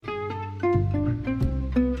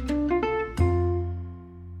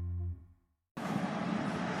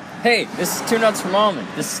Hey, this is Two Nuts from Almond.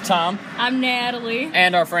 This is Tom. I'm Natalie.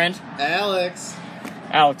 And our friend Alex.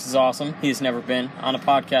 Alex is awesome. He's never been on a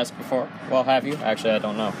podcast before. Well, have you? Actually, I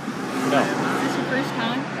don't know. No. This is your first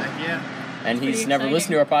time? Heck yeah. And he's pretty never exciting.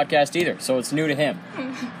 listened to our podcast either, so it's new to him.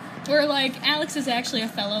 We're like, Alex is actually a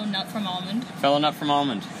fellow nut from Almond. Fellow nut from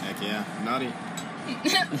Almond. Heck yeah. Naughty.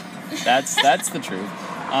 That's the truth.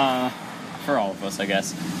 For all of us, I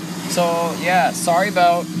guess. So, yeah, sorry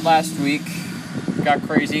about last week. Got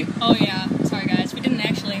crazy. Oh yeah, sorry guys, we didn't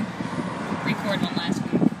actually record one last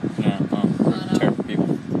week. Yeah, But, terrible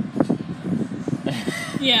people.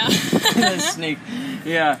 Yeah. Sneak.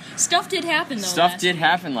 Yeah. Stuff did happen though. Stuff last did week.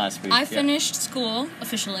 happen last week. I yeah. finished school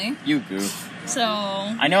officially, You goof. so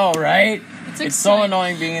I know, right? It's so exciting.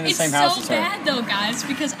 annoying being in the same house It's as so her. bad though, guys,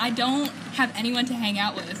 because I don't have anyone to hang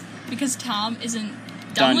out with because Tom isn't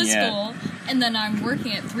Done done with yet. school, and then I'm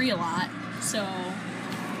working at 3 a lot, so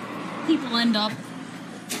people end up.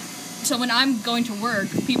 So when I'm going to work,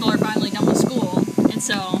 people are finally done with school, and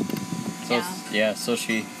so yeah, So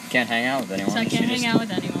she can't hang out with anyone. so I She can't hang just out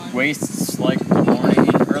with anyone. Wastes like the morning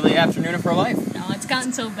and early afternoon of her life. No, it's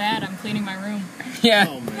gotten so bad. I'm cleaning my room. Yeah,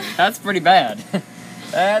 Oh, man. that's pretty bad.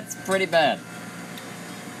 That's pretty bad.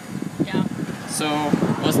 Yeah. So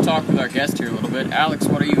let's talk with our guest here a little bit. Alex,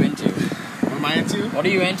 what are you into? What am I into? What are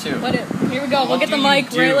you into? Here we go. What We'll get do the you mic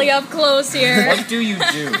do? really up close here. What do you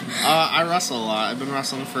do? I wrestle a lot. I've been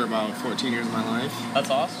wrestling for about 14 years of my life. That's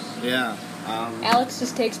awesome. Yeah. Alex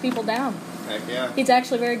just takes people down. Heck yeah. He's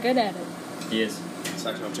actually very good at it. He is.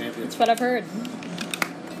 Sectional champion. That's what I've heard.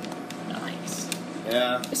 Nice.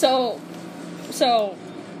 Yeah. So,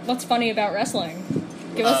 what's funny about wrestling?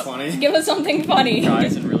 Give us funny. Give us something funny.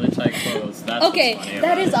 Guys in really tight clothes. That's Okay, what's funny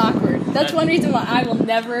that about is it. awkward. That's That- one reason why I will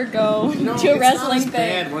never go No, to a it's wrestling not as thing.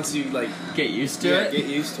 bad once you like Get used to yeah, it. get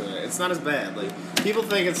used to it. It's not as bad. Like people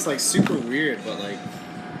think it's like super weird, but like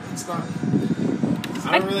it's not.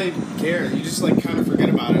 I don't really care. You just like kind of forget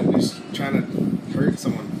about it and just trying to hurt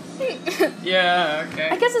someone. Yeah. Okay.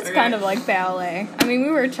 I guess it's Okay. kind of like ballet. I mean,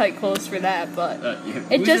 we wear tight clothes for that, but Yeah,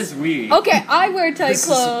 it who's just this we? okay. I wear tight This is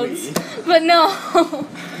clothes, we. but no,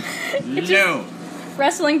 No.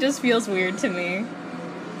 wrestling just feels weird to me.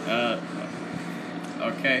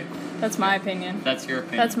 Okay. That's my opinion. That's your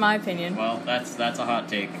opinion. That's my opinion. Well, that's a hot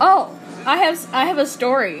take. Oh, I have a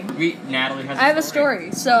story. Natalie has. I have a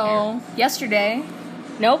story. So yesterday,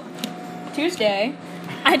 Tuesday,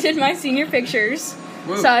 I did my senior pictures.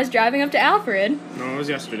 Woo. So I was driving up to Alfred. No, it was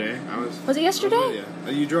yesterday. Was it yesterday?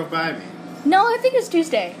 You drove by me. No, I think it was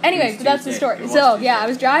Tuesday. Anyway, It was that's the Tuesday. story. It was So Tuesday. yeah, I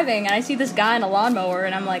was driving and I see this guy in a lawnmower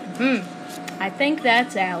and I'm like, I think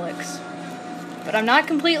that's Alex. But I'm not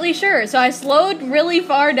completely sure. So I slowed really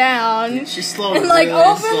far down. She slowed And, like, really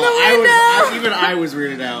open slow. the Even I was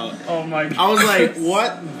weirded out. Oh my god. I was like,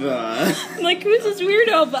 what the? Like, who's this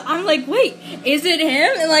weirdo? But I'm like, wait, is it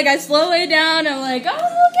him? And like, I slow it down. I'm like,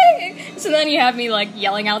 oh, okay. So then you have me like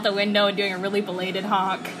yelling out the window and doing a really belated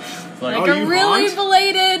honk. Like, Like Oh, a you really honked?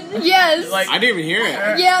 belated, yes. Like- I didn't even hear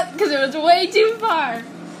it. Yeah, because it was way too far.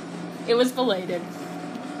 It was belated.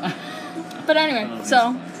 But anyway,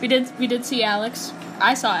 so we did see Alex.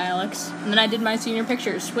 I saw Alex, and then I did my senior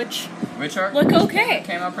pictures, which which are look okay.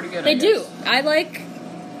 came out pretty good. They I do. guess. I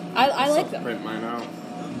like them. Print mine out.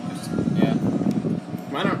 Yeah.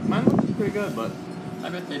 Mine look pretty good, but I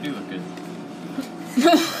bet they do look good.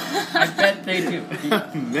 I bet they do.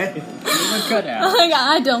 man, They look good, Oh Alex. my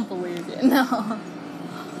god, I don't believe you. No.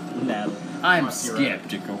 Natalie. I'm Must be right.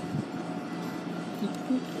 skeptical.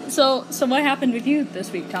 So what happened with you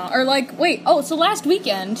this week, Tom? Or like, wait, so last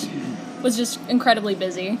weekend was just incredibly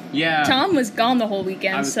busy. Yeah. Tom was gone the whole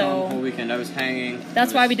weekend, I was so gone the whole weekend. I was hanging.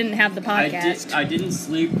 that's why we didn't have the podcast. I didn't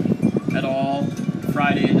sleep at all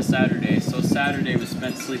Friday into Saturday, so Saturday was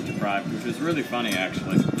spent sleep deprived, which was really funny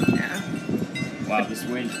actually. Yeah. Wow, this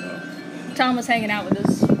wind though. Tom was hanging out with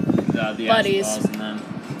his The Buddies. ice balls and then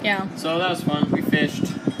yeah. so that was fun. We fished,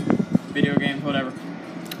 video games, whatever.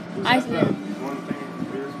 I one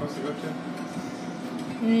thing we were supposed to go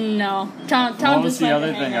to. no. Tom What was just the went other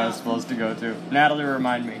to hang thing I out. was supposed to go to? Natalie,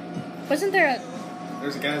 remind me. Wasn't there a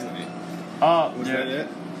There's a guy's night. Oh, Was yeah. that it?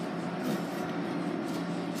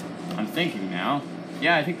 I'm thinking now.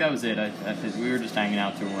 Yeah, I think that was it. We were just hanging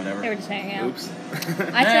out too or whatever. they were just hanging out. Oops.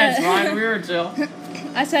 I It's fine. We were chill.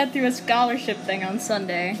 I sat through a scholarship thing on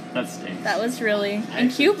Sunday. That stinks. That was really in Actually,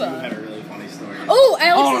 Cuba. You had a really funny story. Oh,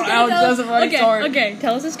 Alex! Oh, is gonna Alex tell has us- a funny okay, story. Okay,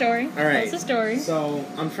 tell us a story. All right. Tell us a story. So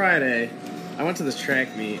on Friday, I went to this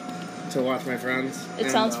track meet to watch my friends. It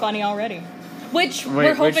and, sounds funny already. Which Wait,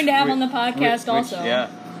 we're hoping which- to have which- on the podcast which- also. yeah.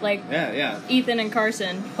 Like Yeah. Ethan and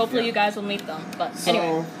Carson. Hopefully Yeah. you guys will meet them. But So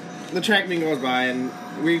anyway. the track meet goes by, and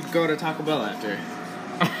we go to Taco Bell after.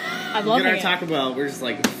 I'm we loving get our it. Taco Bell, we're just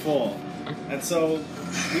like full. And so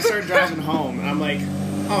we start driving home, and I'm like,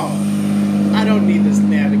 oh, I don't need this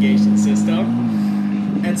navigation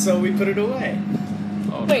system. And so we put it away.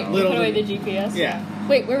 Oh, Wait, no. you Little put away bit- the GPS? Yeah.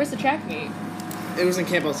 Wait, where was the track meet? It was in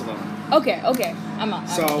Camp El Salvador. Okay. I'm up.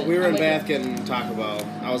 So we were in Bath getting Taco Bell.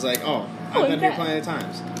 I was like, oh, Oh, I've been in here Bath. plenty of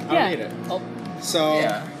times. I Yeah. don't need it. Oh, So,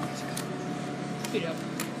 Yeah. speed up.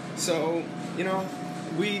 so you know,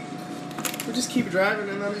 we just keep driving,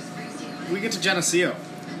 and then we get to Geneseo,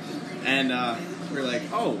 and we're like,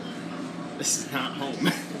 oh, this is not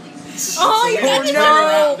home. Oh, we you had got to turn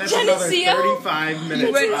around. That's Geneseo? another 35 minutes.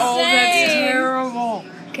 You went left. all that's insane. terrible.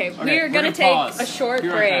 Okay, Okay, we are we're gonna gonna take pause. a short Be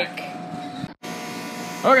right break.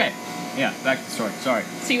 Okay. Yeah, back to the story. Sorry.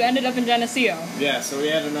 So you ended up in Geneseo. Yeah, so we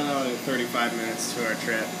had another 35 minutes to our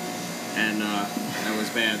trip, and that was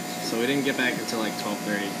bad. So we didn't get back until like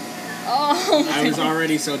 12:30. Oh. I was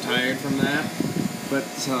already so tired from that, but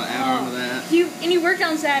to add on to that, You worked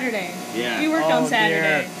on Saturday. yeah, You worked Oh, on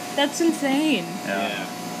Saturday. dear. That's insane. yeah,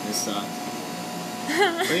 it sucked.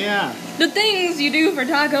 But yeah, The things you do for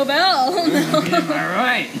Taco Bell.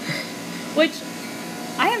 Alright. Which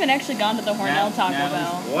I haven't actually gone to the Hornell Taco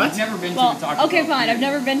Bell. What? I've never been to Well, a Taco okay, Bell. fine. I've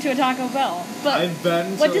never been to a Taco Bell, but I've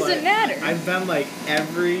been. what to, does like, it matter? I've been like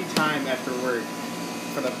every time after work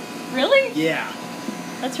for the Really? yeah.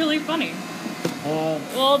 That's really funny. Oh,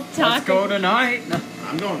 Well, Taco. let's go tonight.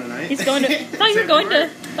 I'm going tonight. He's going to. Thought you were going to.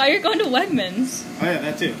 Thought you were going to Wegmans. Oh yeah,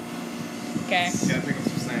 that too. Okay. Gotta pick up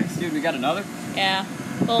some snacks. Dude, we got another? Yeah.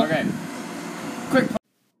 Well, Okay. Quick.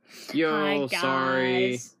 Yo, hi guys.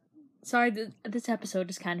 sorry. Sorry, this episode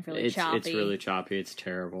is kind of really choppy. It's really choppy. It's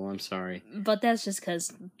terrible. I'm sorry. But that's just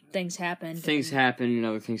because things happened. Things happened, and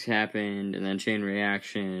other things happened, and then chain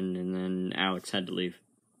reaction, and then Alex had to leave.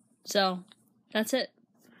 So, that's it.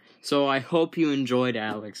 So I hope you enjoyed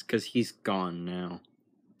Alex, because he's gone now.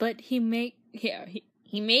 But he may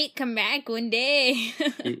come back one day.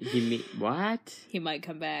 What? He might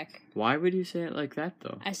come back. Why would you say it like that,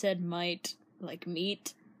 though? I said might, like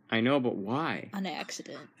meet, I know, but why? on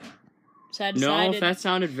accident. So I decided. No, that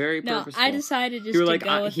sounded very purposeful. I decided just You were to like,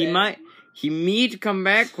 go with it. he might come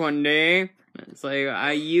back one day. It's like,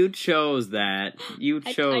 you chose that. You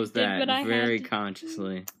I chose did that what I very had to-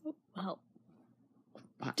 consciously. Well.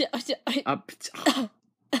 Up.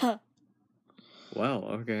 Well,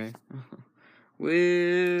 okay.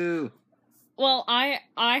 Woo! Well, I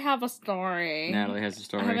have a story. Natalie has a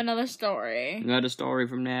story. I have another story. You got a story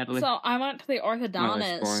from Natalie? So I went to the boring.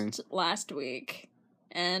 orthodontist last week,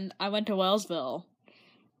 and I went to Wellsville.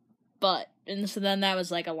 And so then that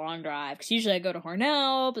was like a long drive, because usually I go to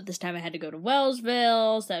Hornell, but this time I had to go to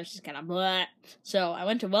Wellsville, so that was just kind of blah. So I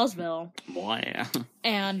went to Wellsville, Blah.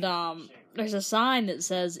 and there's a sign that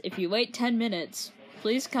says, if you wait 10 minutes,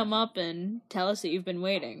 please come up and tell us that you've been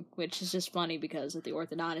waiting, which is just funny because at the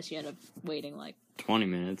orthodontist you end up waiting like 20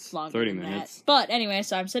 minutes. longer 30 than minutes. that. But anyway,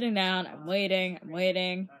 so I'm sitting down, I'm waiting.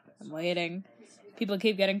 People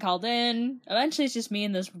keep getting called in. Eventually it's just me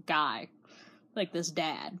and this guy. Like this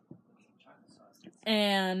dad.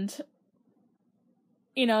 And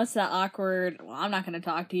it's that awkward, well, I'm not gonna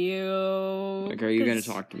talk to you. Like, are you gonna 'cause,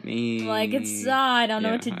 talk to me? like, it's I don't know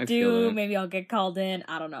Yeah, what to I feel do. that. Maybe I'll get called in.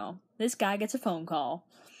 I don't know. This guy gets a phone call.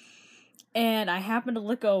 And I happened to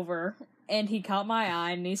look over, and he caught my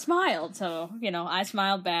eye, and he smiled. So, I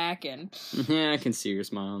smiled back, and Yeah, I can see your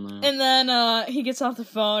smile now. and then he gets off the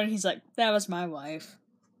phone, and he's like, that was my wife.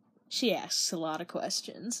 She asks a lot of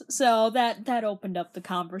questions. So that opened up the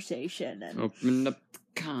conversation. And Open up the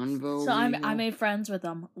convo. so I made friends with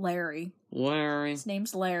him, Larry. Larry. His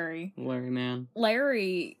name's Larry. Larry, man.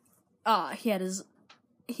 Larry,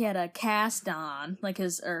 he had a cast on,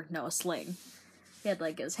 a sling. He had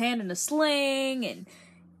like his hand in a sling, and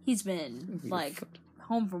he's been like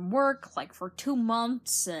home from work like for 2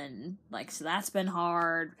 months, and like so that's been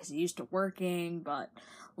hard because he's used to working. But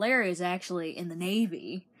Larry is actually in the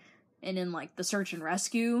Navy, and in like the search and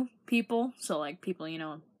rescue people, so like people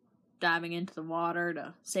diving into the water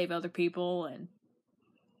to save other people and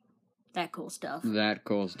that cool stuff. That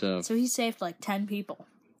cool stuff. So he saved like 10 people.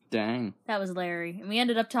 Dang. That was Larry. And we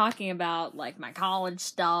ended up talking about, like, my college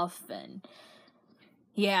stuff, and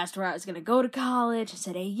he asked where I was going to go to college. I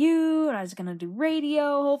said AU, and I was going to do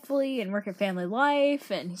radio, hopefully, and work at Family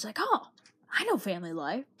Life, and he's like, oh, I know Family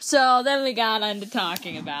Life. So then we got into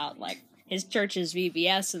talking about, like, his church's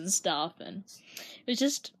VBS and stuff, and it was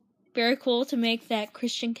just very cool to make that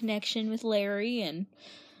Christian connection with Larry, and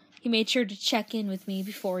he made sure to check in with me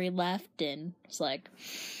before he left, and was like,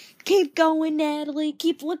 keep going, Natalie,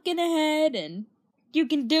 keep looking ahead, and you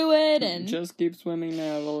can do it, and Just keep swimming,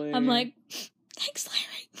 Natalie. I'm like, thanks,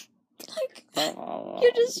 Larry. Like, Oh.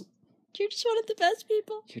 you're just one of the best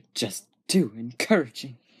people. You're just too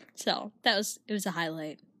encouraging. So, it was a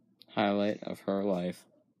highlight. Highlight of her life.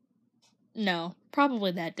 No,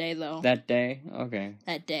 probably that day, though. That day? Okay.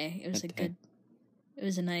 That day. It was it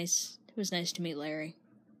was nice to meet Larry.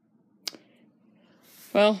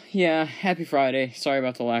 Well, yeah, happy Friday. Sorry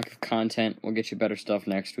about the lack of content. We'll get you better stuff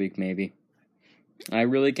next week, maybe. I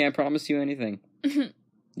really can't promise you anything.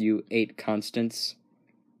 You 8 constants.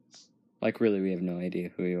 Like, really, we have no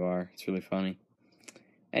idea who you are. It's really funny.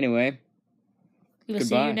 Anyway, We'll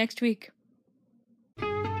goodbye. see you next week.